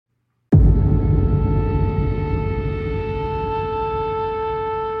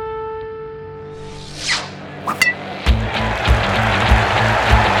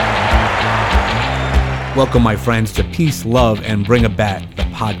Welcome, my friends, to Peace, Love, and Bring a Bat, the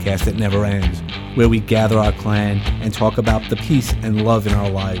podcast that never ends, where we gather our clan and talk about the peace and love in our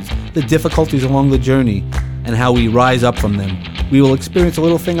lives, the difficulties along the journey, and how we rise up from them. We will experience a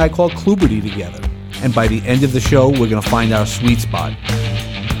little thing I call Kluberty together, and by the end of the show, we're going to find our sweet spot.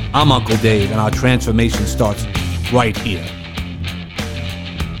 I'm Uncle Dave, and our transformation starts right here.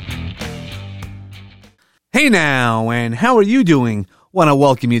 Hey now, and how are you doing? Want to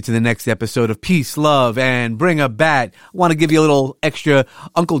welcome you to the next episode of Peace, Love, and Bring a Bat. I want to give you a little extra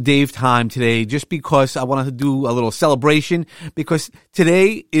Uncle Dave time today just because I wanted to do a little celebration because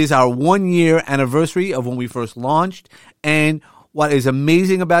today is our 1-year anniversary of when we first launched. And what is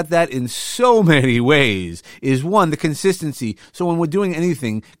amazing about that in so many ways is, one, the consistency. So when we're doing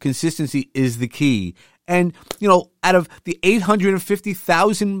anything, consistency is the key. And, you know, out of the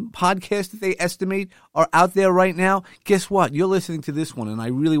 850,000 podcasts that they estimate are out there right now, guess what? You're listening to this one, and I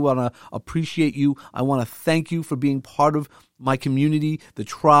really want to appreciate you. I want to thank you for being part of my community, the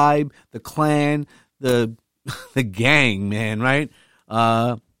tribe, the clan, the gang, man, right?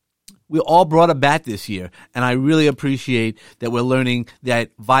 We all brought a bat this year, and I really appreciate that we're learning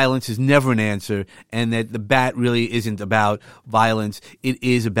that violence is never an answer and that the bat really isn't about violence. It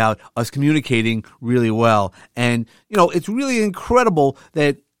is about us communicating really well. And, you know, it's really incredible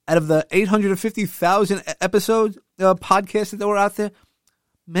that out of the 850,000 episodes, podcasts that were out there,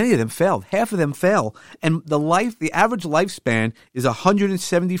 many of them failed. Half of them fail. And the average lifespan is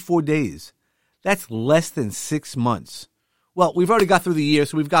 174 days. That's less than 6 months. Well, we've already got through the year,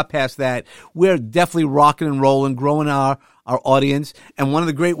 so we've got past that. We're definitely rocking and rolling, growing our audience. And one of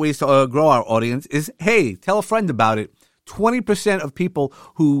the great ways to grow our audience is, hey, tell a friend about it. 20% of people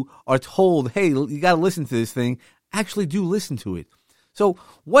who are told, hey, you got to listen to this thing, actually do listen to it. So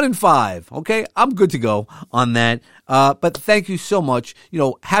 1 in 5, okay? I'm good to go on that. But thank you so much. You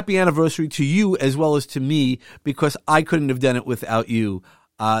know, happy anniversary to you as well as to me, because I couldn't have done it without you.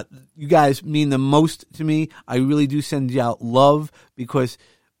 You guys mean the most to me. I really do send you out love because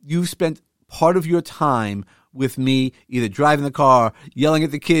you've spent part of your time with me, either driving the car, yelling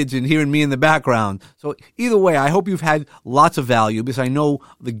at the kids, and hearing me in the background. So either way, I hope you've had lots of value because I know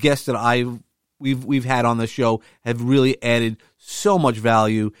the guests that we've had on the show have really added so much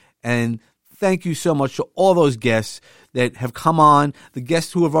value. And thank you so much to all those guests that have come on, the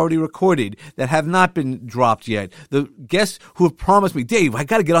guests who have already recorded, that have not been dropped yet, the guests who have promised me, Dave, I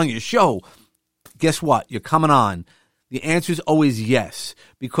got to get on your show. Guess what? You're coming on. The answer is always yes,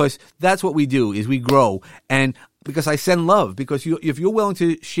 because that's what we do, is we grow. And because I send love, because if you're willing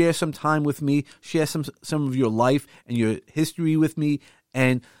to share some time with me, share some of your life and your history with me,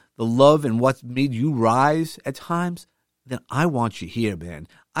 and the love and what's made you rise at times, then I want you here, man.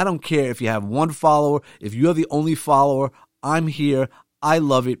 I don't care if you have one follower, if you're the only follower, I'm here. I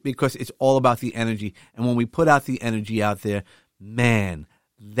love it because it's all about the energy. And when we put out the energy out there, man,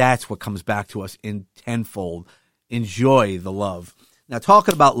 that's what comes back to us in tenfold. Enjoy the love. Now,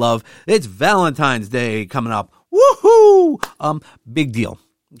 talking about love, it's Valentine's Day coming up. Woohoo! Big deal.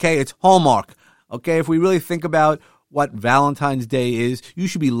 Okay, it's Hallmark. Okay, if we really think about what Valentine's Day is, you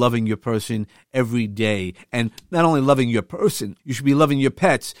should be loving your person every day. And not only loving your person, you should be loving your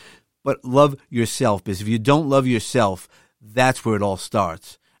pets, but love yourself. Because if you don't love yourself, that's where it all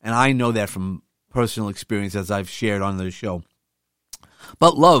starts. And I know that from personal experience as I've shared on the show.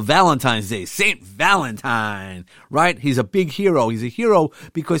 But love, Valentine's Day, Saint Valentine, right? He's a big hero. He's a hero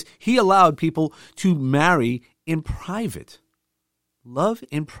because he allowed people to marry in private. Love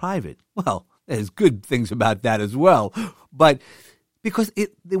in private. Well, there's good things about that as well. But because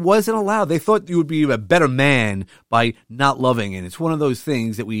it wasn't allowed. They thought you would be a better man by not loving. And it's one of those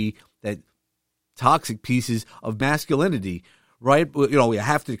things that toxic pieces of masculinity, right? You know,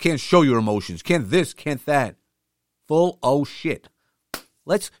 you can't show your emotions. Can't this, can't that. Full of shit.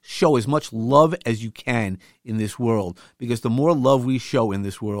 Let's show as much love as you can in this world, because the more love we show in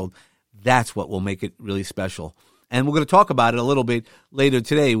this world, that's what will make it really special. And we're going to talk about it a little bit later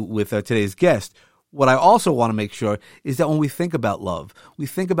today with today's guest. What I also want to make sure is that when we think about love, we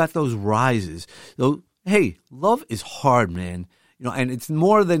think about those rises. So, hey, love is hard, man. You know, and it's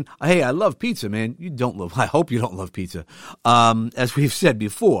more than, hey, I love pizza, man. I hope you don't love pizza. As we've said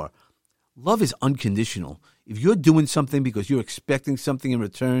before, love is unconditional. If you're doing something because you're expecting something in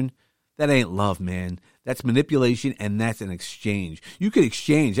return, that ain't love, man. That's manipulation, and that's an exchange. You could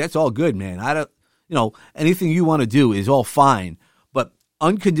exchange. That's all good, man. Anything you want to do is all fine. But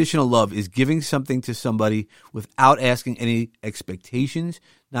unconditional love is giving something to somebody without asking any expectations,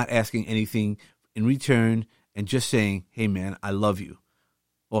 not asking anything in return, and just saying, hey, man, I love you.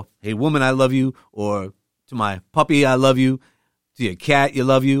 Or, hey, woman, I love you. Or, to my puppy, I love you. To your cat, you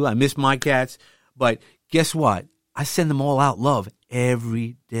love you. I miss my cats. But guess what? I send them all out love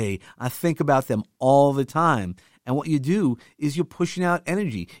every day. I think about them all the time. And what you do is you're pushing out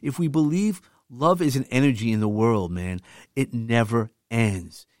energy. If we believe love is an energy in the world, man, it never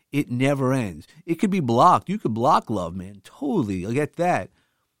ends. It never ends. It could be blocked. You could block love, man. Totally. I get that.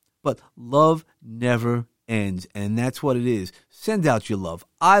 But love never ends. And that's what it is. Send out your love.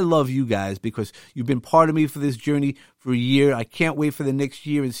 I love you guys because you've been part of me for this journey for a year. I can't wait for the next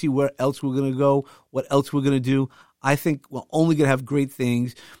year and see where else we're going to go, what else we're going to do. I think we're only going to have great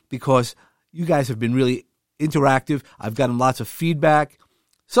things because you guys have been really interactive. I've gotten lots of feedback,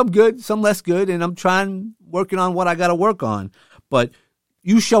 some good, some less good, and I'm working on what I got to work on. But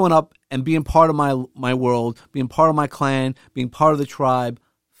you showing up and being part of my world, being part of my clan, being part of the tribe,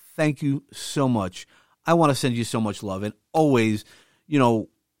 thank you so much. I want to send you so much love. And always, you know,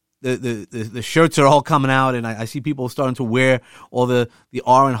 the shirts are all coming out, and I see people starting to wear all the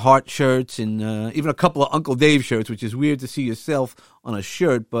R and Heart shirts, and even a couple of Uncle Dave shirts, which is weird to see yourself on a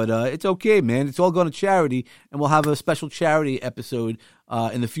shirt, but it's okay, man. It's all going to charity, and we'll have a special charity episode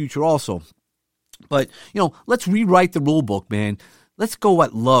in the future also. But, you know, let's rewrite the rule book, man. Let's go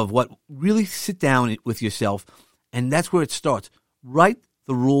at love, really sit down with yourself, and that's where it starts. Write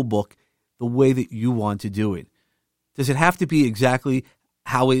the rule book the way that you want to do it. Does it have to be exactly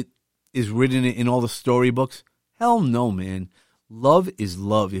how it is written in all the storybooks? Hell no, man. Love is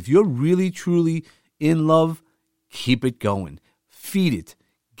love. If you're really, truly in love, keep it going. Feed it.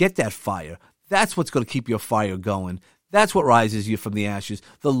 Get that fire. That's what's going to keep your fire going. That's what rises you from the ashes.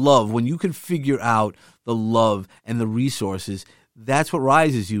 The love. When you can figure out the love and the resources, that's what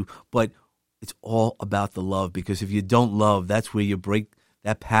rises you. But it's all about the love, because if you don't love, that's where you break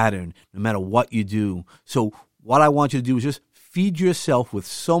that pattern, no matter what you do. So what I want you to do is just feed yourself with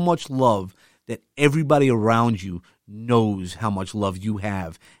so much love that everybody around you knows how much love you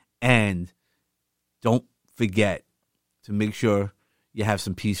have. And don't forget to make sure you have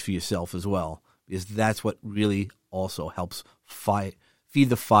some peace for yourself as well, because that's what really also helps feed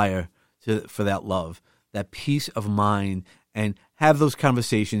the fire for that love, that peace of mind, and have those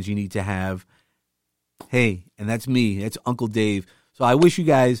conversations you need to have. Hey, and that's me. That's Uncle Dave. So I wish you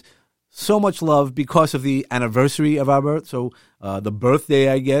guys so much love because of the anniversary of our birth. So the birthday,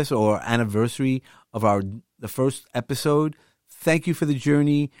 I guess, or anniversary of the first episode. Thank you for the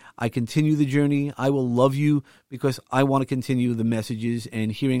journey. I continue the journey. I will love you because I want to continue the messages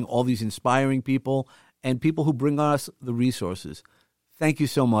and hearing all these inspiring people and people who bring us the resources. Thank you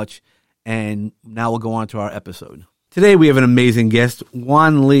so much. And now we'll go on to our episode. Today we have an amazing guest,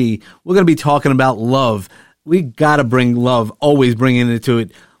 Juan Lee. We're going to be talking about love. We got to bring love, always bringing it to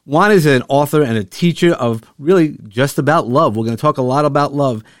it. Juan is an author and a teacher of really just about love. We're going to talk a lot about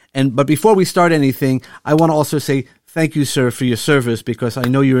love. But before we start anything, I want to also say thank you, sir, for your service, because I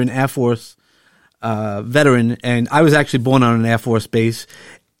know you're an Air Force veteran, and I was actually born on an Air Force base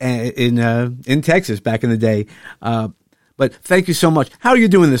in Texas back in the day. But thank you so much. How are you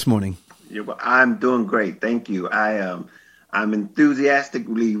doing this morning? I'm doing great. Thank you. I'm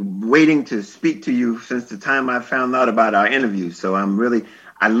enthusiastically waiting to speak to you since the time I found out about our interview. So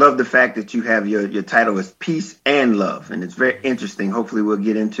I love the fact that you have your title is Peace and Love, and it's very interesting. Hopefully we'll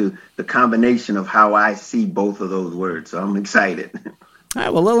get into the combination of how I see both of those words. So I'm excited. All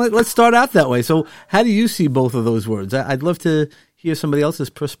right, well, let's start out that way. So how do you see both of those words? I'd love to hear somebody else's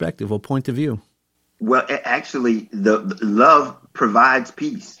perspective or point of view. Well, actually, the love provides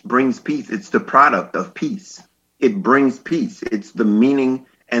peace, brings peace. It's the product of peace. It brings peace. It's the meaning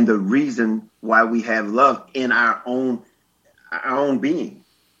and the reason why we have love in our own being.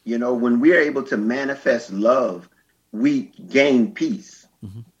 You know, when we are able to manifest love, we gain peace.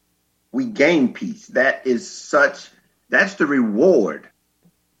 Mm-hmm. We gain peace. That's the reward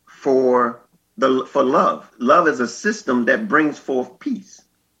for love. Love is a system that brings forth peace.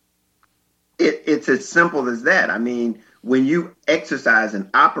 It's as simple as that. I mean, when you exercise and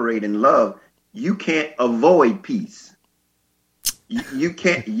operate in love, you can't avoid peace. You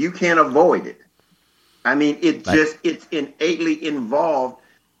can't avoid it. I mean, it's innately involved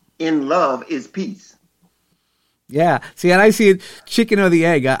in love is peace. Yeah. See, and I see it chicken or the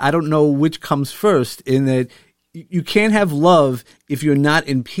egg. I don't know which comes first, in that you can't have love if you're not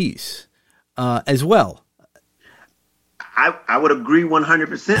in peace as well. I would agree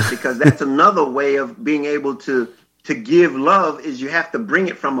 100%, because that's another way of being able to give love is you have to bring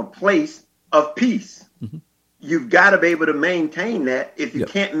it from a place of peace. Mm-hmm. You've got to be able to maintain that. If you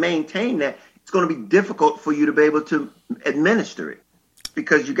can't maintain that, it's going to be difficult for you to be able to administer it,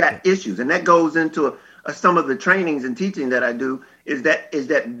 because you got issues. And that goes into some of the trainings and teaching that I do is that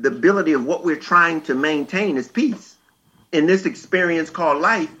the ability of what we're trying to maintain is peace. In this experience called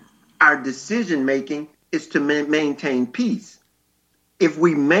life, our decision making is to maintain peace. If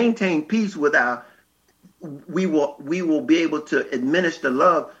we maintain peace with we will be able to administer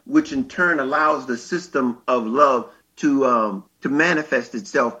love, which in turn allows the system of love to manifest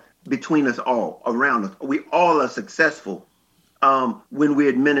itself between us all, around us. We all are successful when we're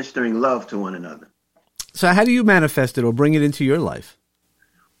administering love to one another. So how do you manifest it or bring it into your life?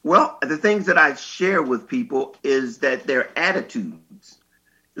 Well, the things that I share with people is that they're attitudes.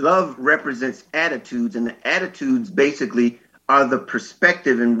 Love represents attitudes, and the attitudes basically are the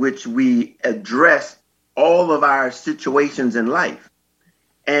perspective in which we address all of our situations in life.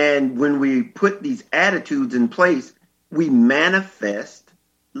 And when we put these attitudes in place, we manifest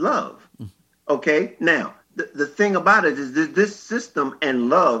love. Okay? Now, the thing about it is that this system and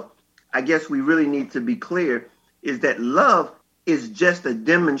love, I guess we really need to be clear, is that love is just a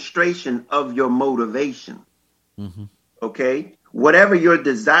demonstration of your motivation. Mm-hmm. Okay? Whatever your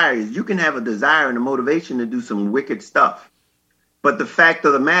desire is, you can have a desire and a motivation to do some wicked stuff. But the fact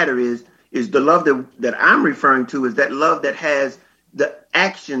of the matter is the love that I'm referring to is that love that has the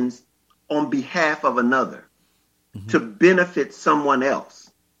actions on behalf of another to benefit someone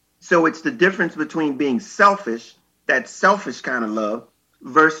else. So it's the difference between being selfish, that selfish kind of love,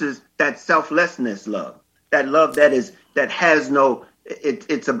 versus that selflessness love, that love that has no,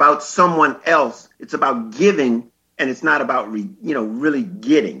 it's about someone else. It's about giving, and it's not about really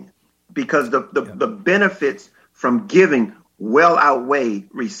getting, because the benefits from giving well outweigh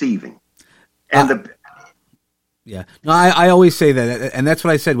receiving. And I always say that, and that's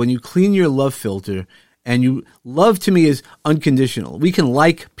what I said. When you clean your love filter, and love to me is unconditional. We can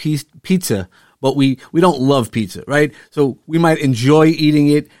like pizza, but we don't love pizza, right? So we might enjoy eating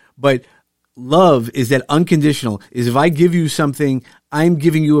it, but love is that unconditional, is if I give you something, I'm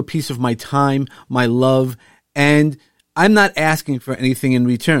giving you a piece of my time, my love, and I'm not asking for anything in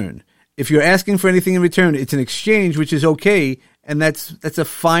return. If you're asking for anything in return, it's an exchange, which is okay, and that's a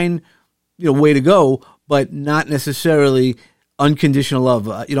fine way to go, but not necessarily unconditional love.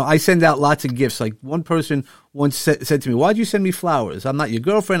 I send out lots of gifts. Like one person once said to me, "Why'd you send me flowers? I'm not your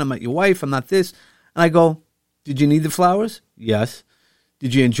girlfriend. I'm not your wife. I'm not this." And I go, "Did you need the flowers? Yes.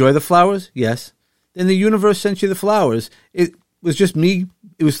 Did you enjoy the flowers? Yes. Then the universe sent you the flowers. It was just me.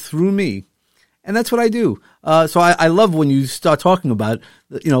 It was through me." And that's what I do. So I love when you start talking about,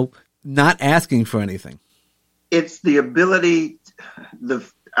 not asking for anything. It's the ability,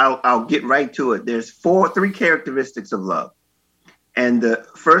 I'll get right to it. There's three characteristics of love. And the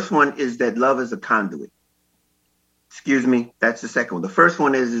first one is that love is a conduit. Excuse me, that's the second one. The first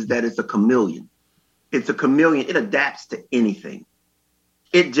one is that it's a chameleon. It's a chameleon. It adapts to anything.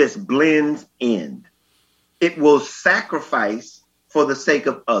 It just blends in. It will sacrifice for the sake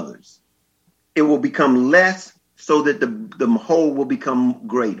of others. It will become less so that the whole will become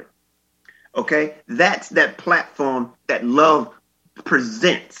greater. Okay? That's that platform that love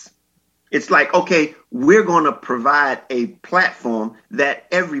presents. It's like, okay, we're going to provide a platform that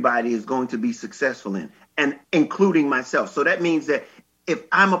everybody is going to be successful in, and including myself. So that means that if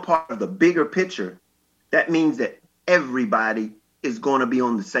I'm a part of the bigger picture, that means that everybody is going to be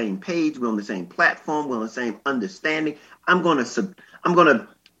on the same page. We're on the same platform. We're on the same understanding. I'm going to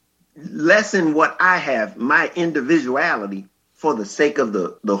lessen what I have, my individuality, for the sake of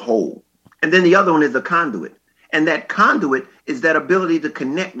the whole. And then the other one is the conduit. And that conduit is that ability to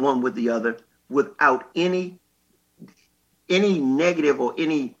connect one with the other without any negative or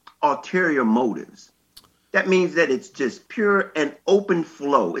any ulterior motives. That means that it's just pure and open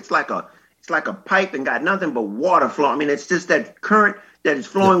flow. It's like a pipe and got nothing but water flow. I mean, it's just that current that is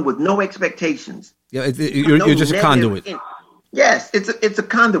flowing with no expectations. Yeah, you're just a conduit. Yes, it's a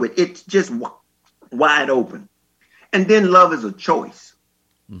conduit. It's just wide open. And then love is a choice.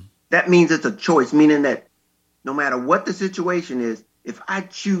 That means it's a choice, meaning that no matter what the situation is, if I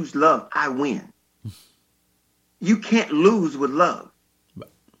choose love, I win. You can't lose with love.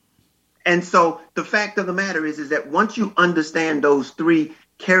 And so the fact of the matter is that once you understand those three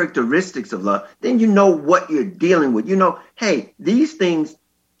characteristics of love, then you know what you're dealing with. Hey, these things,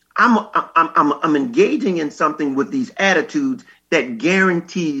 I'm engaging in something with these attitudes that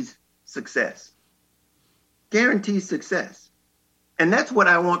guarantees success. Guarantees success. And that's what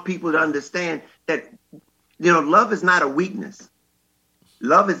I want people to understand, that love is not a weakness.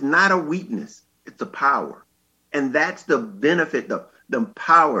 Love is not a weakness. It's a power. And that's the benefit, the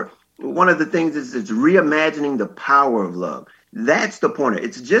power. One of the things is it's reimagining the power of love. That's the point.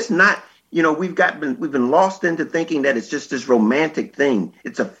 It's just not, we've been lost into thinking that it's just this romantic thing.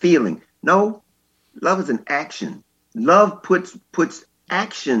 It's a feeling. No, love is an action. Love puts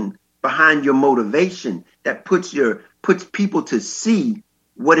action behind your motivation, that puts people to see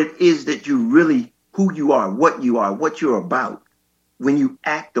what it is that you really who you are, what you're about when you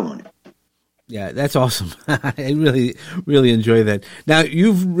act on it. Yeah, that's awesome. I really, really enjoy that. Now,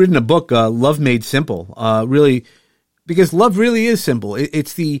 you've written a book, Love Made Simple, really, because love really is simple.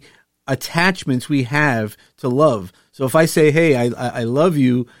 It's the attachments we have to love. So if I say, hey, I love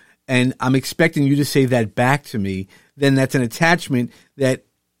you, and I'm expecting you to say that back to me, then that's an attachment that,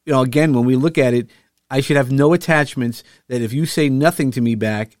 again, when we look at it, I should have no attachments, that if you say nothing to me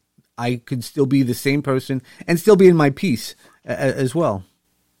back, I could still be the same person and still be in my peace as well.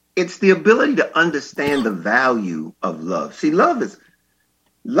 It's the ability to understand the value of love. See, love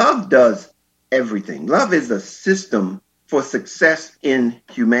does everything. Love is a system for success in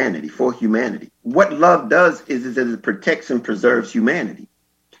humanity, for humanity. What love does is that it protects and preserves humanity.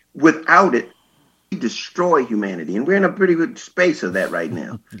 Without it, we destroy humanity. And we're in a pretty good space of that right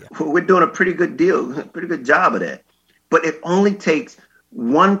now. Yeah. We're doing a pretty good job of that. But it only takes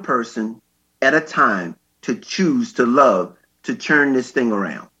one person at a time to choose to love, to turn this thing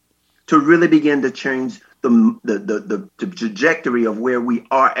around, to really begin to change the trajectory of where we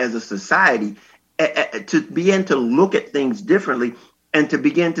are as a society, to begin to look at things differently and to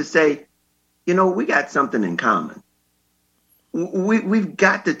begin to say, we got something in common. We've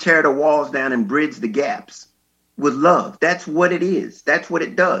got to tear the walls down and bridge the gaps with love. That's what it is. That's what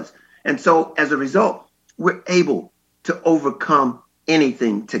it does. And so as a result, we're able to overcome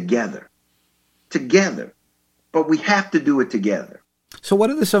anything together. But we have to do it together. So what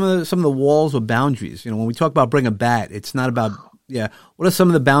are some of the walls or boundaries? When we talk about bring a bat, it's not about, what are some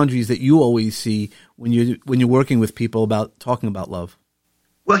of the boundaries that you always see when you're working with people about talking about love?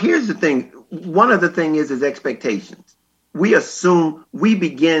 Well, here's the thing. One of the things is expectations. We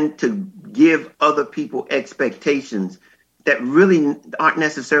begin to give other people expectations that really aren't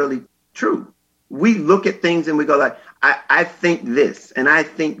necessarily true. We look at things and we go like, I think this and I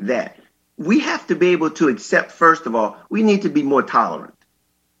think that. We have to be able to accept, first of all, we need to be more tolerant.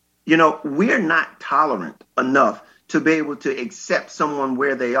 We're not tolerant enough to be able to accept someone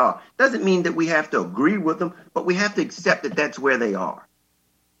where they are. Doesn't mean that we have to agree with them, but we have to accept that that's where they are.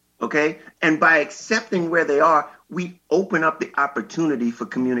 Okay? And by accepting where they are, we open up the opportunity for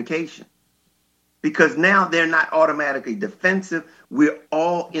communication. Because now they're not automatically defensive. We're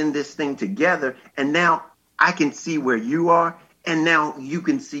all in this thing together. And now I can see where you are. And now you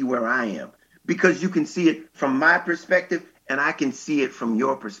can see where I am. Because you can see it from my perspective and I can see it from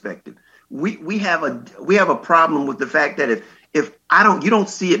your perspective. We have a problem with the fact that if you don't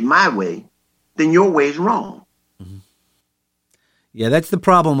see it my way, then your way is wrong. Mm-hmm. Yeah, that's the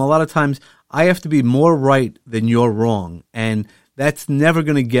problem. A lot of times I have to be more right than you're wrong. And that's never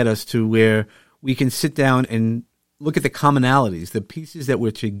going to get us to where we can sit down and look at the commonalities, the pieces that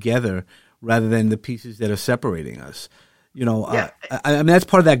we're together rather than the pieces that are separating us. I mean, that's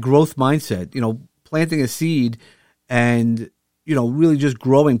part of that growth mindset, planting a seed and, really just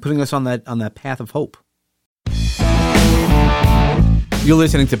growing, putting us on that path of hope. You're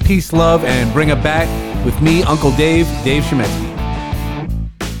listening to Peace, Love, and Bring It Back with me, Uncle Dave Shemetsky.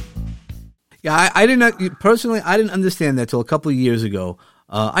 Yeah, I didn't understand that till a couple of years ago.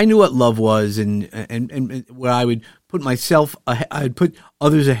 I knew what love was and where I would put myself, I'd put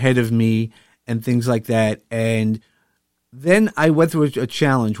others ahead of me and things like that. And then I went through a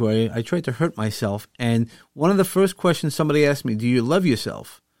challenge where I tried to hurt myself. And one of the first questions somebody asked me, do you love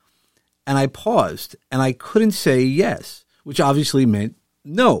yourself? And I paused and I couldn't say yes, which obviously meant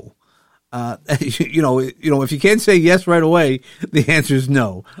no. If you can't say yes right away, the answer is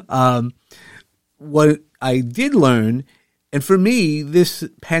no. What I did learn, and for me, this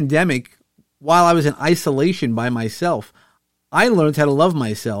pandemic, while I was in isolation by myself, I learned how to love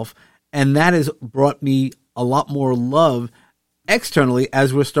myself. And that has brought me a lot more love externally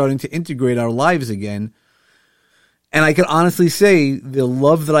as we're starting to integrate our lives again. And I can honestly say the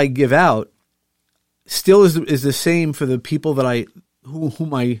love that I give out still is the same for the people that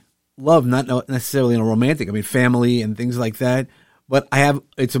whom I love, not necessarily in a romantic, family and things like that. But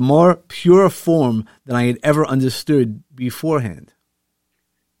it's a more pure form than I had ever understood beforehand.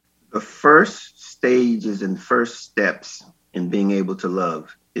 The first stages and first steps in being able to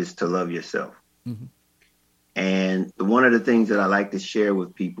love is to love yourself. Mm-hmm. And one of the things that I like to share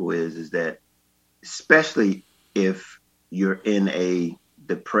with people is that, especially if you're in a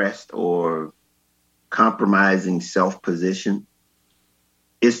depressed or compromising self-position,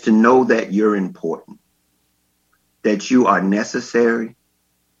 is to know that you're important, that you are necessary,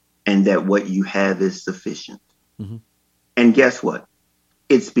 and that what you have is sufficient. Mm-hmm. And guess what?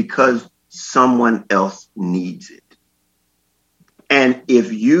 It's because someone else needs it. And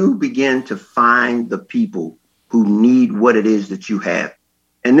if you begin to find the people who need what it is that you have,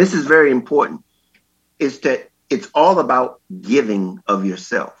 and this is very important, is that it's all about giving of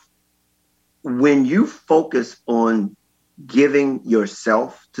yourself. When you focus on giving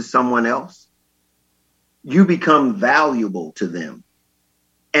yourself to someone else, you become valuable to them.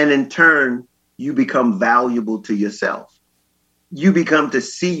 And in turn, you become valuable to yourself. You become to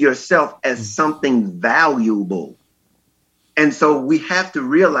see yourself as something valuable. And so we have to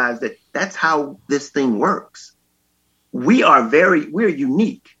realize that that's how this thing works. We're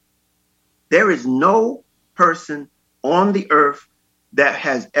unique. There is no person on the earth that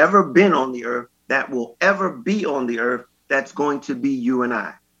has ever been on the earth, that will ever be on the earth, that's going to be you and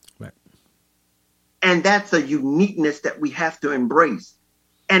I. Right. And that's a uniqueness that we have to embrace.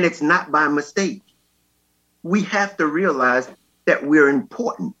 And it's not by mistake. We have to realize that we're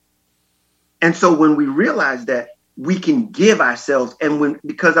important. And so when we realize that, we can give ourselves. And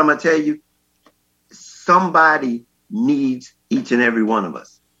because I'm going to tell you, somebody needs each and every one of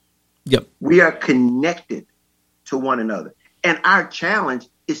us. Yep. We are connected to one another. And our challenge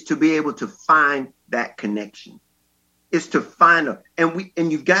is to be able to find that connection. Is to find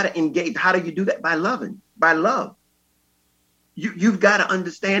and you've got to engage. How do you do that? By loving, by love. You've got to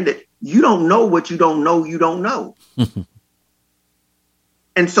understand that you don't know what you don't know.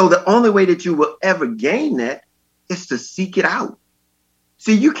 And so the only way that you will ever gain that is to seek it out.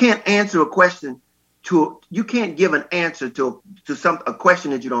 See, you can't answer a question you can't give an answer to a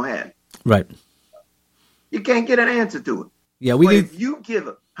question that you don't have. Right. You can't get an answer to it. Yeah, if you give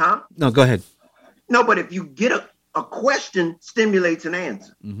No, go ahead. No, but if you get a question stimulates an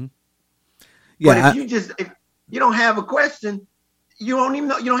answer. Mm-hmm. Yeah. But if you don't have a question, you don't even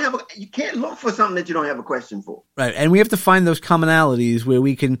know, you can't look for something that you don't have a question for. Right. And we have to find those commonalities where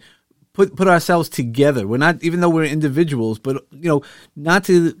we can put ourselves together. We're not, even though we're individuals, but, not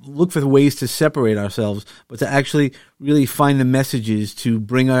to look for ways to separate ourselves, but to actually really find the messages to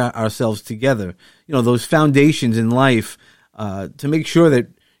bring ourselves together. Those foundations in life, to make sure that,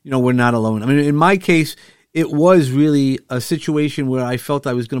 we're not alone. I mean, in my case, it was really a situation where I felt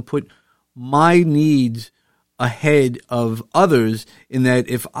I was going to put my needs ahead of others, in that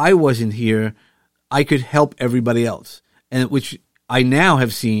if I wasn't here, I could help everybody else. And which I now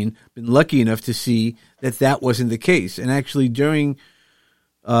have been lucky enough to see that wasn't the case. And actually during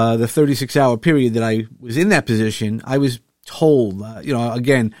the 36-hour period that I was in that position, I was told,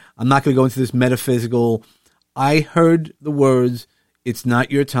 again, I'm not going to go into this metaphysical. I heard the words, "It's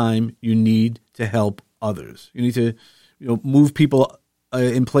not your time. You need to help others. You need to, move people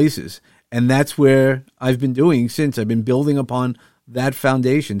in places." And that's where I've been doing since. I've been building upon that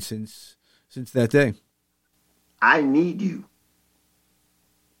foundation since that day. I need you.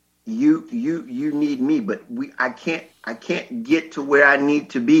 You need me, but I can't get to where I need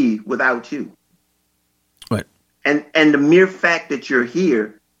to be without you. Right. And the mere fact that you're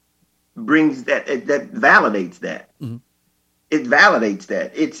here brings that validates that. Mm-hmm. It validates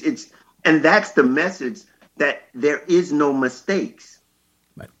that. And that's the message, that there is no mistakes.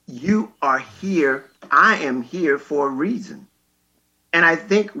 Right. You are here. I am here for a reason. And I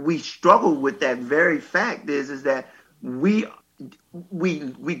think we struggle with that very fact is that we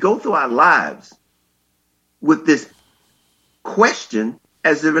go through our lives with this question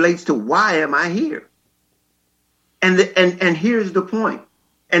as it relates to, why am I here? And here's the point.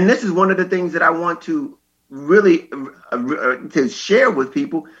 And this is one of the things that I want to really to share with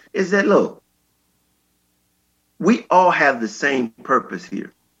people is that, look, we all have the same purpose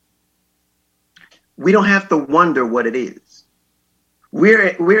here. We don't have to wonder what it is.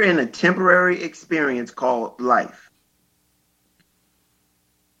 We're in a temporary experience called life.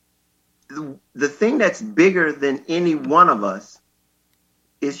 The thing that's bigger than any one of us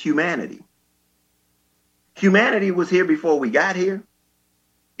is humanity. Humanity was here before we got here.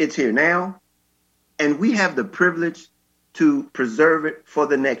 It's here now. And we have the privilege to preserve it for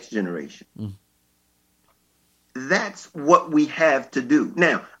the next generation. Mm. That's what we have to do.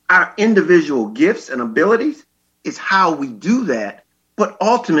 Now, our individual gifts and abilities is how we do that. But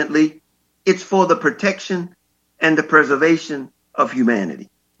ultimately, it's for the protection and the preservation of humanity.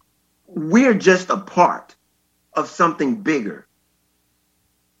 We're just a part of something bigger.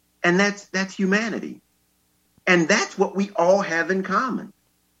 And that's humanity. And that's what we all have in common.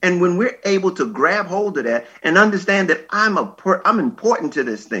 And when we're able to grab hold of that and understand that I'm important to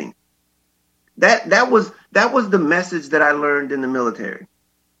this thing, that was the message that I learned in the military,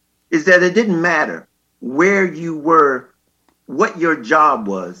 is that it didn't matter where you were, what your job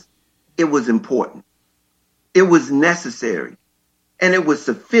was, it was important. It was necessary, and it was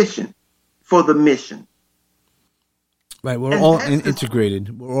sufficient for the mission. Right, we're And all that's the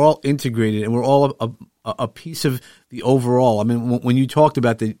integrated. We're all integrated, and we're all a piece of the overall. I mean, when you talked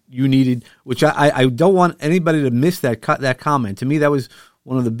about that, you needed, which I don't want anybody to miss that comment. To me, that was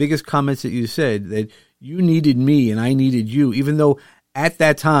one of the biggest comments that you said, that you needed me and I needed you, even though at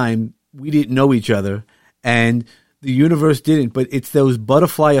that time we didn't know each other and the universe didn't. But it's those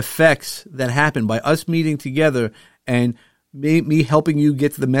butterfly effects that happen by us meeting together and me helping you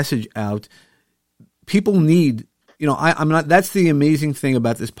get the message out. People need. I'm not. That's the amazing thing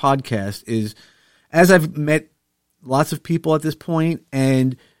about this podcast is, as I've met lots of people at this point,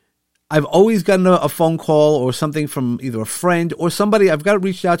 and I've always gotten a phone call or something from either a friend or somebody. I've got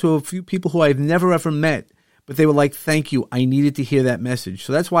reached out to a few people who I've never ever met, but they were like, "Thank you, I needed to hear that message."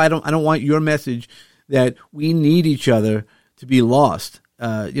 So that's why I don't want your message that we need each other to be lost.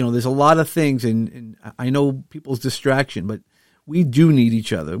 There's a lot of things, and I know people's distraction, but we do need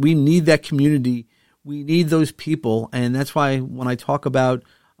each other. We need that community. We need those people, and that's why when I talk about,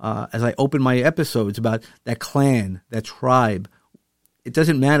 as I open my episodes, about that clan, that tribe, it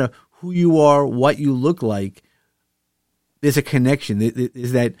doesn't matter who you are, what you look like. There's a connection.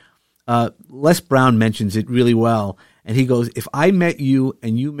 There's that. Les Brown mentions it really well, and he goes, if I met you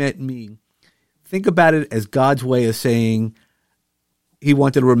and you met me, think about it as God's way of saying he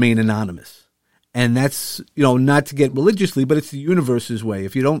wanted to remain anonymous. And that's, not to get religiously, but it's the universe's way.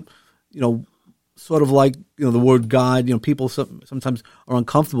 If you don't, sort of like, the word God, people sometimes are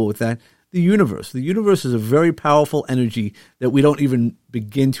uncomfortable with that. The universe is a very powerful energy that we don't even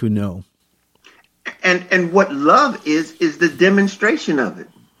begin to know. And what love is the demonstration of it.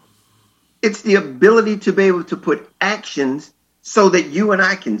 It's the ability to be able to put actions so that you and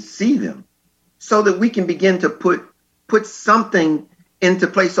I can see them, so that we can begin to put something into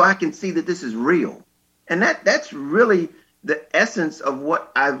place so I can see that this is real. And that's really the essence of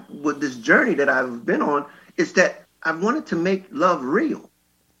with this journey that I've been on, is that I wanted to make love real.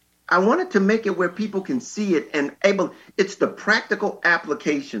 I wanted to make it where people can see it and it's the practical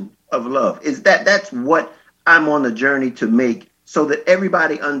application of love. That's what I'm on the journey to make, so that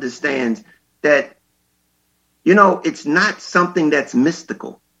everybody understands that, it's not something that's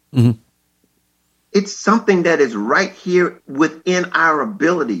mystical. Mm-hmm. It's something that is right here within our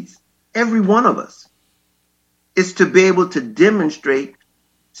abilities. Every one of us is to be able to demonstrate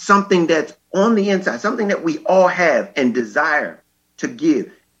something that's on the inside, something that we all have and desire to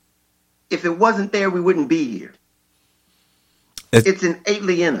give. If it wasn't there, we wouldn't be here. It's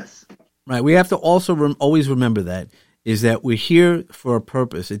innately in us. Right. We have to also always remember that we're here for a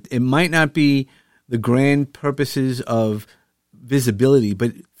purpose. It might not be the grand purposes of visibility,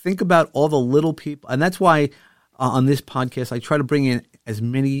 but think about all the little people. And that's why on this podcast, I try to bring in as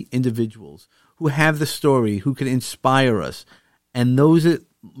many individuals who have the story, who can inspire us. And those are,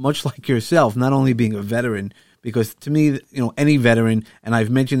 much like yourself, not only being a veteran, because to me, any veteran, and I've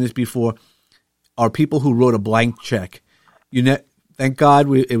mentioned this before, are people who wrote a blank check. Thank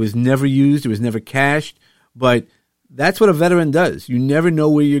God it was never used, it was never cashed, but that's what a veteran does. You never know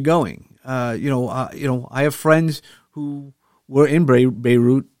where you're going. I have friends who were in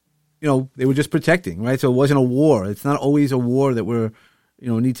Beirut. They were just protecting, right? So it wasn't a war. It's not always a war that we're,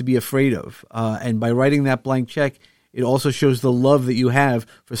 need to be afraid of. And by writing that blank check, it also shows the love that you have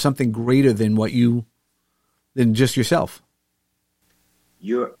for something greater than than just yourself.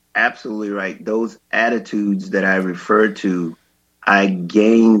 You're absolutely right. Those attitudes that I referred to, I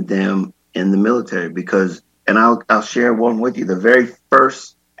gained them in the military because, and I'll share one with you. The very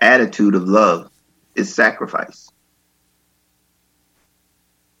first attitude of love is sacrifice.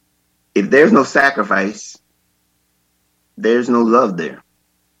 If there's no sacrifice, there's no love there.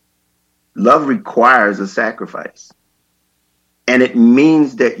 Love requires a sacrifice. And it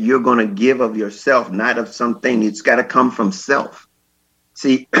means that you're going to give of yourself, not of something. It's got to come from self.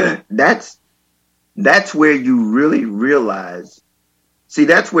 See, that's where you really realize. See,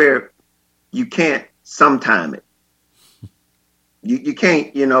 that's where you can't sometime it. You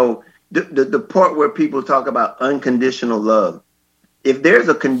can't, the part where people talk about unconditional love. If there's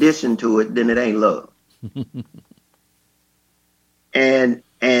a condition to it, then it ain't love. And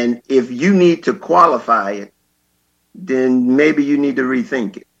if you need to qualify it, then maybe you need to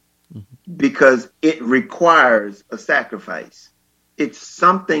rethink it, because it requires a sacrifice. It's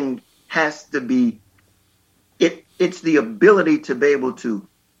something has to be, it's the ability to be able to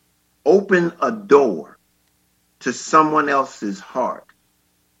open a door to someone else's heart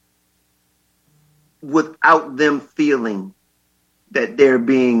without them feeling that they're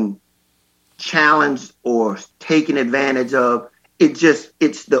being challenged or taken advantage of.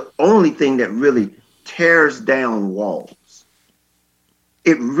 It's the only thing that really tears down walls.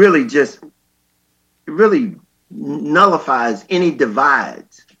 It really nullifies any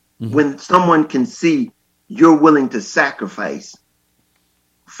divides when someone can see you're willing to sacrifice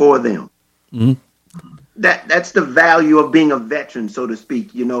for them. That's the value of being a veteran, so to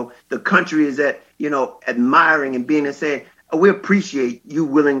speak. The country is admiring and being and saying, oh, we appreciate you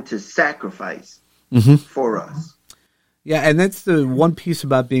willing to sacrifice for us. Yeah, and that's the one piece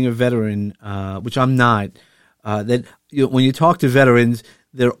about being a veteran, which I'm not. That when you talk to veterans,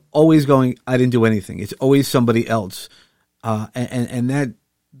 they're always going, "I didn't do anything." It's always somebody else, and that,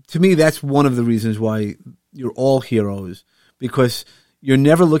 to me, that's one of the reasons why you're all heroes, because you're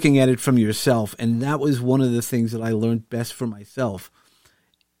never looking at it from yourself. And that was one of the things that I learned best for myself.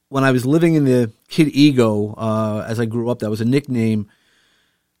 When I was living in the Kid Ego, as I grew up, that was a nickname.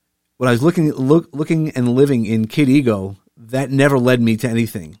 When I was looking and living in Kid Ego, that never led me to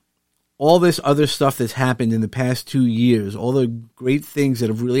anything. All this other stuff that's happened in the past 2 years, all the great things that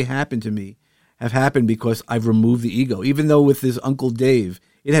have really happened to me have happened because I've removed the ego. Even though with this Uncle Dave,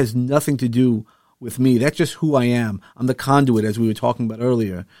 it has nothing to do with me. That's just who I am. I'm the conduit, as we were talking about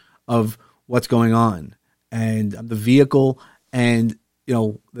earlier, of what's going on. And I'm the vehicle, and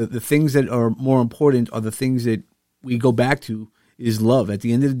the things that are more important are the things that we go back to is love. At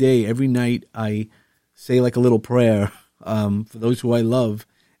the end of the day, every night I say like a little prayer for those who I love,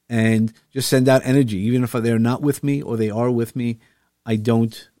 and just send out energy. Even if they're not with me or they are with me, we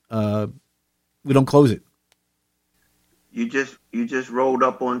don't close it. You just rolled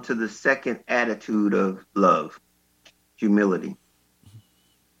up onto the second attitude of love, humility.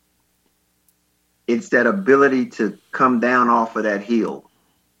 It's that ability to come down off of that hill,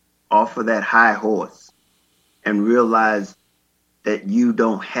 off of that high horse, and realize that you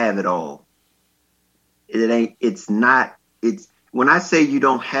don't have it all. When I say you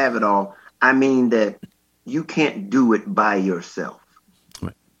don't have it all, I mean that you can't do it by yourself.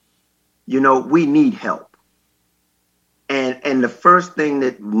 Right. We need help. And the first thing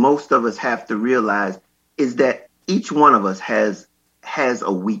that most of us have to realize is that each one of us has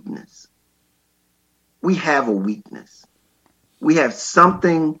a weakness. We have a weakness. We have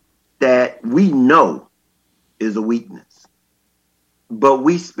something that we know is a weakness, but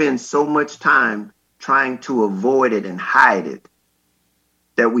we spend so much time trying to avoid it and hide it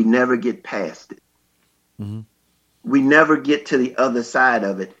that we never get past it. We never get to the other side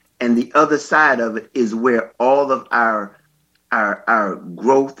of it. And the other side of it is where all of our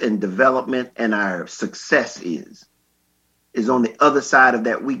growth and development and our success is on the other side of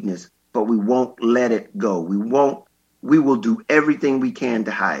that weakness, but we won't let it go. We will do everything we can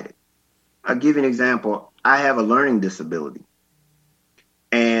to hide it. I'll give you an example. I have a learning disability,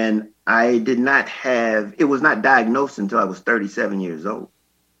 and it was not diagnosed until I was 37 years old.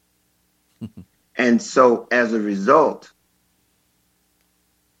 And so as a result,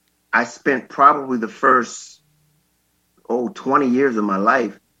 I spent probably the first 20 years of my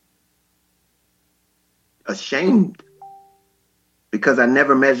life ashamed because I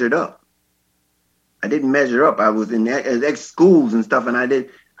never measured up. I didn't measure up. I was in ex schools and stuff, and I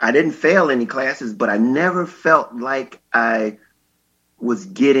didn't fail any classes, but I never felt like I was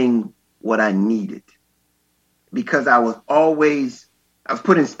getting what I needed because I was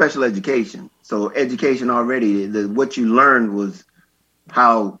put in special education. So education already, what you learned was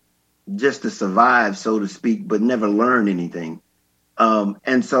how just to survive, so to speak, but never learn anything.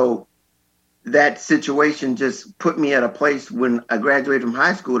 And so that situation just put me at a place when I graduated from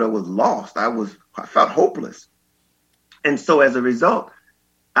high school that was lost. I felt hopeless. And so as a result,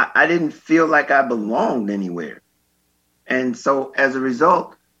 I didn't feel like I belonged anywhere. And so as a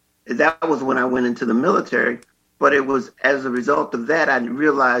result, that was when I went into the military. But it was as a result of that, I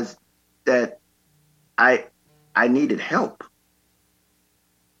realized that I needed help.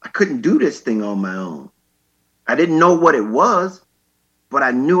 I couldn't do this thing on my own. I didn't know what it was, but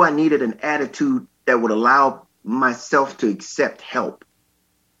I knew I needed an attitude that would allow myself to accept help.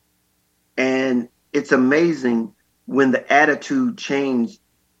 And it's amazing when the attitude changed.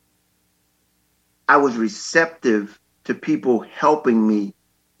 I was receptive to people helping me,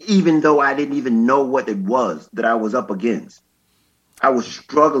 even though I didn't even know what it was that I was up against. I was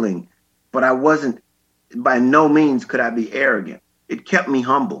struggling, but I wasn't, by no means could I be arrogant. It kept me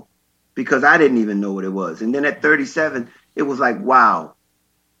humble because I didn't even know what it was. And then at 37, it was like, wow,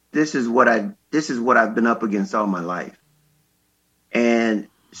 this is what I've been up against all my life. And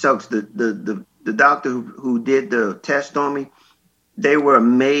shucks, the doctor who did the test on me, they were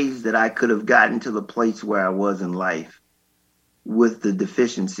amazed that I could have gotten to the place where I was in life with the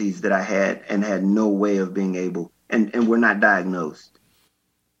deficiencies that I had and had no way of being able, and were not diagnosed.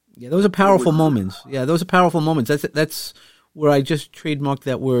 Yeah, those are powerful moments. Yeah, those are powerful moments. That's where I just trademarked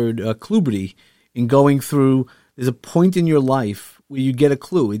that word, kluberty, in going through there's a point in your life where you get a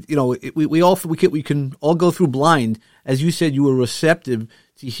clue. We can all go through blind. As you said, you were receptive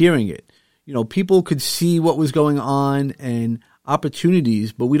to hearing it. People could see what was going on and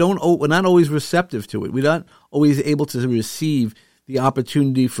opportunities, but we're not always receptive to it. We're not always able to receive the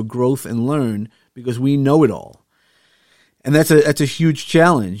opportunity for growth and learn because we know it all. And that's a huge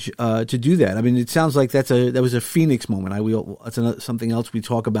challenge to do that. I mean, it sounds like that was a phoenix moment. That's something else we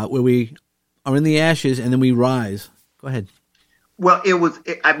talk about where we are in the ashes and then we rise. Go ahead. Well,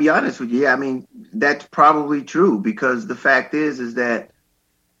 I'll be honest with you. I mean, that's probably true because the fact is that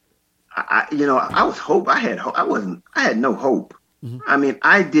I had no hope. Mm-hmm. I mean,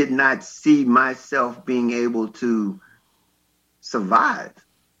 I did not see myself being able to survive.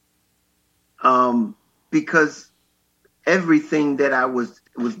 Because everything that I was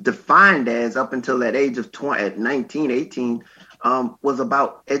defined as up until that age of 20, at 19, 18, was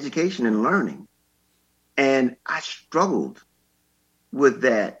about education and learning. And I struggled with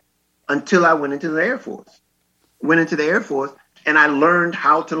that until I went into the Air Force. And I learned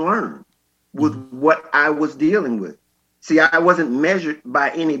how to learn with what I was dealing with. See, I wasn't measured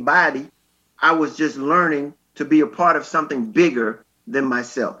by anybody. I was just learning to be a part of something bigger than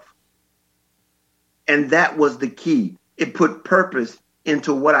myself. And that was the key. It put purpose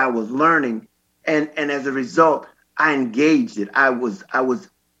into what I was learning. And as a result, I engaged it. I was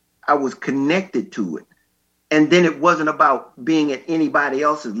connected to it. And then it wasn't about being at anybody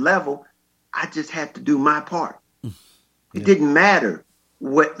else's level. I just had to do my part. It didn't matter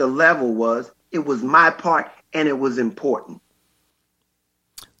what the level was. It was my part, and it was important.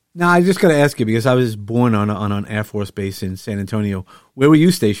 Now, I just got to ask you, because I was born on an Air Force base in San Antonio. Where were you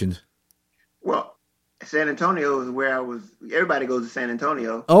stationed? Well, San Antonio is where I was. Everybody goes to San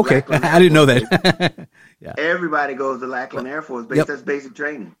Antonio. Okay, I didn't know that. Yeah. Everybody goes to Lackland Air Force Base. Yep. That's basic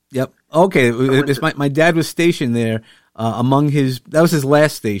training. Yep. Okay, my dad was stationed there. That was his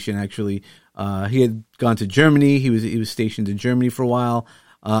last station, actually. He had gone to Germany. He was stationed in Germany for a while,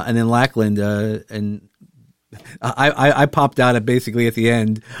 and then Lackland. And I popped out at basically at the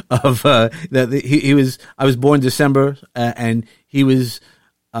end of that. He was. I was born December, and he was.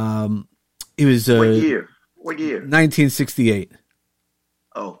 He was. What year? 1968.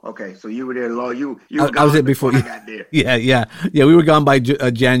 Oh, okay. So you were there long. You were I was there before I got there. Yeah. We were gone by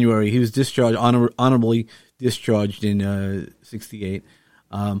January. He was discharged, honorably discharged in 68.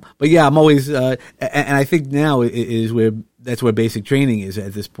 But yeah, I'm always, and I think now that's where basic training is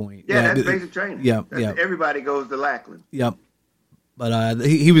at this point. Yeah, that's basic training. Yeah. Everybody goes to Lackland. Yep. But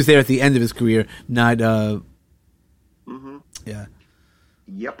he was there at the end of his career, not. Yeah.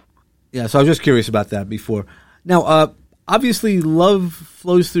 Yep. Yeah. So I was just curious about that before. Now, obviously, love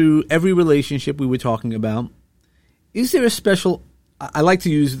flows through every relationship we were talking about. Is there a special? I like to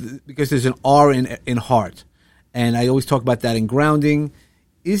use because there's an R in heart, and I always talk about that in grounding.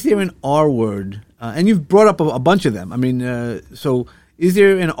 Is there an R word? And you've brought up a bunch of them. I mean, so is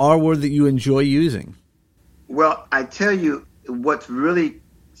there an R word that you enjoy using? Well, I tell you what's really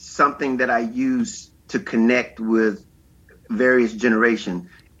something that I use to connect with various generations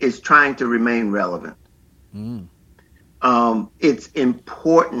is trying to remain relevant. It's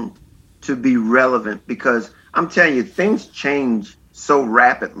important to be relevant because I'm telling you, things change so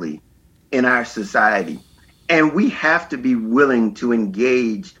rapidly in our society. And we have to be willing to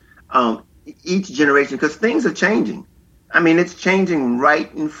engage each generation because things are changing. I mean, it's changing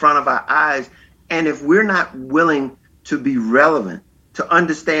right in front of our eyes. And if we're not willing to be relevant, to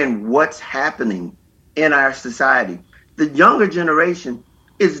understand what's happening in our society, the younger generation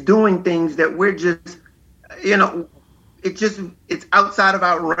is doing things that we're just, it's outside of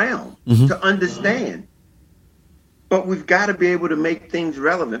our realm to understand. But we've got to be able to make things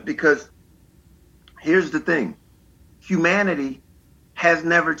relevant because here's the thing. Humanity has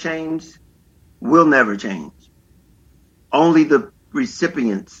never changed, will never change. Only the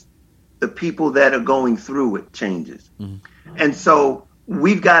recipients, the people that are going through it changes. And so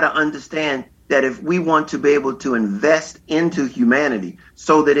we've got to understand that if we want to be able to invest into humanity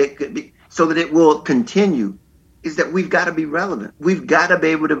so that it will continue, is that we've got to be relevant. We've got to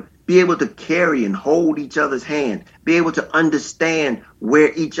be able to carry and hold each other's hand, be able to understand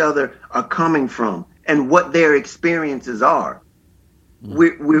where each other are coming from and what their experiences are.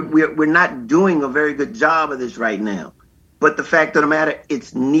 We're not doing a very good job of this right now. But the fact of the matter,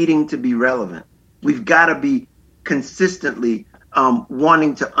 it's needing to be relevant. We've got to be consistently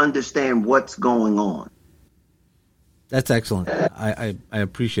wanting to understand what's going on. That's excellent. I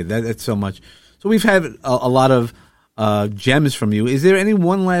appreciate that. That's so much. So we've had a lot of gems from you. Is there any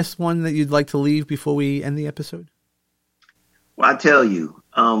one last one that you'd like to leave before we end the episode? Well, I tell you,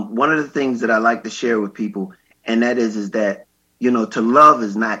 one of the things that I like to share with people And that is that, to love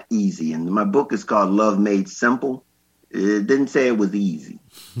is not easy. And my book is called Love Made Simple. It didn't say it was easy.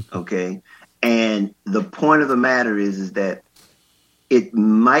 Okay. And the point of the matter is that it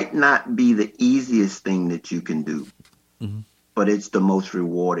might not be the easiest thing that you can do, but it's the most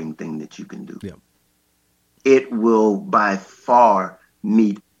rewarding thing that you can do. Yeah. It will by far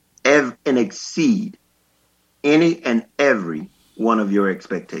meet and exceed any and every one of your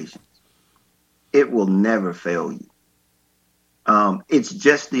expectations. It will never fail you. It's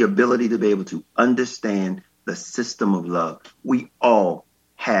just the ability to be able to understand the system of love. We all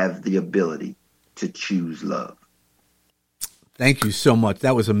have the ability to choose love. Thank you so much.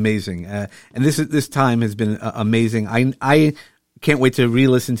 That was amazing. And this time has been amazing. I can't wait to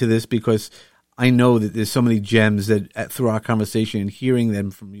re-listen to this because I know that there's so many gems that through our conversation and hearing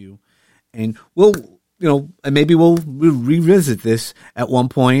them from you. And and maybe we'll revisit this at one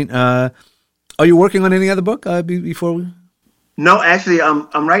point. Are you working on any other book before we? No, actually,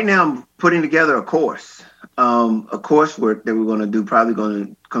 I'm putting together a course. A coursework that we're going to do, probably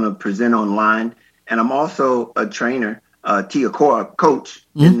going to present online. And I'm also a trainer, a coach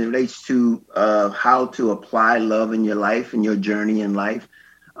in relation to how to apply love in your life and your journey in life.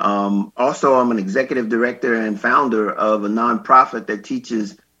 Also, I'm an executive director and founder of a nonprofit that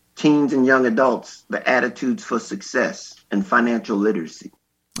teaches teens and young adults the attitudes for success and financial literacy.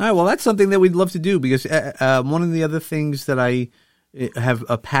 All right, well, that's something that we'd love to do because one of the other things that I have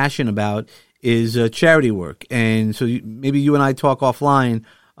a passion about is charity work. And so maybe you and I talk offline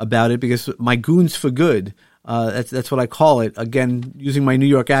about it because my Goons for Good, that's what I call it. Again, using my New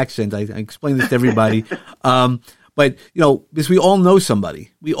York accent, I explain this to everybody. But, because we all know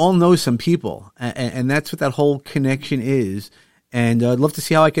somebody. We all know some people. And that's what that whole connection is. And I'd love to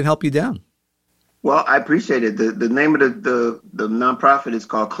see how I can help you down. Well, I appreciate it. The name of the nonprofit is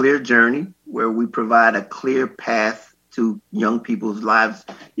called Clear Journey, where we provide a clear path to young people's lives.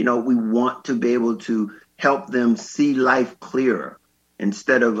 We want to be able to help them see life clearer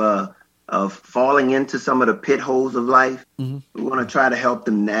instead of falling into some of the pit holes of life. We want to try to help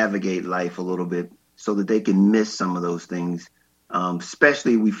them navigate life a little bit so that they can miss some of those things.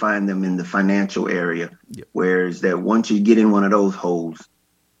 Especially we find them in the financial area, whereas that once you get in one of those holes,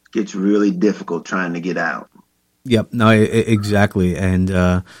 it gets really difficult trying to get out. Yep. No, exactly. And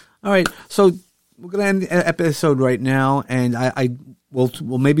all right, so we're going to end the episode right now, and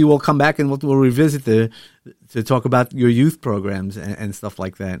maybe we'll come back and we'll revisit to talk about your youth programs and stuff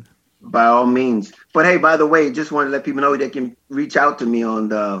like that. By all means. But hey, by the way, just want to let people know they can reach out to me at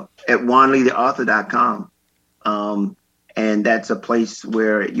juanleetheauthor.com. And that's a place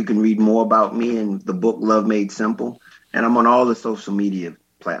where you can read more about me and the book Love Made Simple. And I'm on all the social media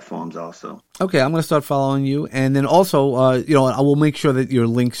platforms also. Okay, I'm going to start following you. And then also, I will make sure that your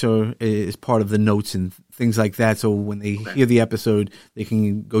links is part of the notes and things like that. So when they hear the episode, they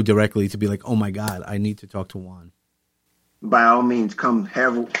can go directly to be like, oh my God, I need to talk to Juan. By all means,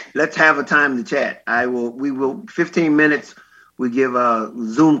 let's have a time to chat. We will 15 minutes. We give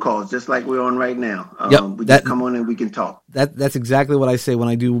Zoom calls just like we're on right now. We just come on and we can talk. That's exactly what I say when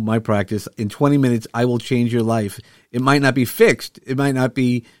I do my practice. In 20 minutes, I will change your life. It might not be fixed. It might not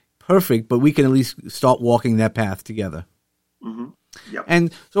be perfect, but we can at least start walking that path together. Yep.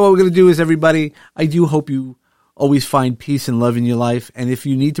 And so what we're going to do is, everybody, I do hope you always find peace and love in your life. And if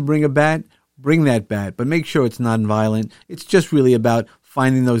you need to bring a bat, bring that bat. But make sure it's nonviolent. It's just really about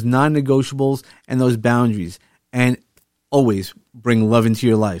finding those non-negotiables and those boundaries. And always bring love into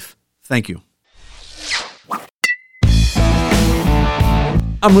your life. Thank you.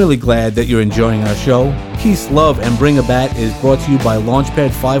 I'm really glad that you're enjoying our show. Peace, Love, and Bring a Bat is brought to you by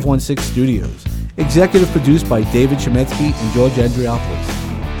Launchpad 516 Studios. Executive produced by David Chemetsky and George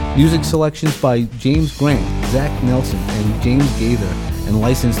Andriopoulos. Music selections by James Grant, Zach Nelson, and James Gaither, and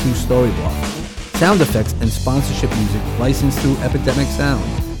licensed through Storyblock. Sound effects and sponsorship music licensed through Epidemic Sound.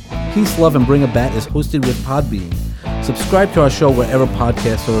 Peace, Love, and Bring a Bat is hosted with Podbean. Subscribe to our show wherever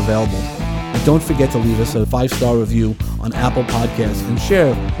podcasts are available. And don't forget to leave us a 5-star review on Apple Podcasts and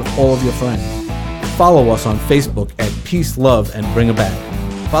share with all of your friends. Follow us on Facebook at Peace, Love, and Bring a Bat.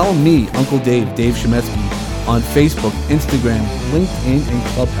 Follow me, Uncle Dave Chemetsky, on Facebook, Instagram, LinkedIn, and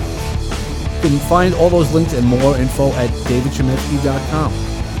Clubhouse. You can find all those links and more info at davidchemetsky.com.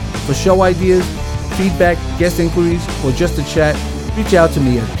 For show ideas, feedback, guest inquiries, or just to chat, reach out to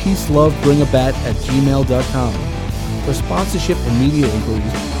me at peacelovebringabat@gmail.com. For sponsorship and media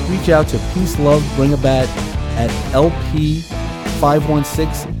inquiries, reach out to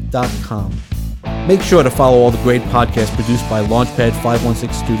peacelovebringabat@lp516.com. Make sure to follow all the great podcasts produced by Launchpad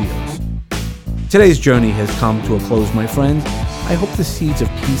 516 Studios. Today's journey has come to a close, my friends. I hope the seeds of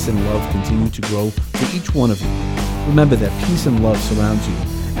peace and love continue to grow for each one of you. Remember that peace and love surrounds you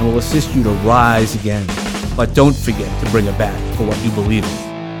and will assist you to rise again. But don't forget to bring it back for what you believe in.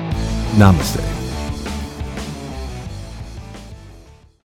 Namaste.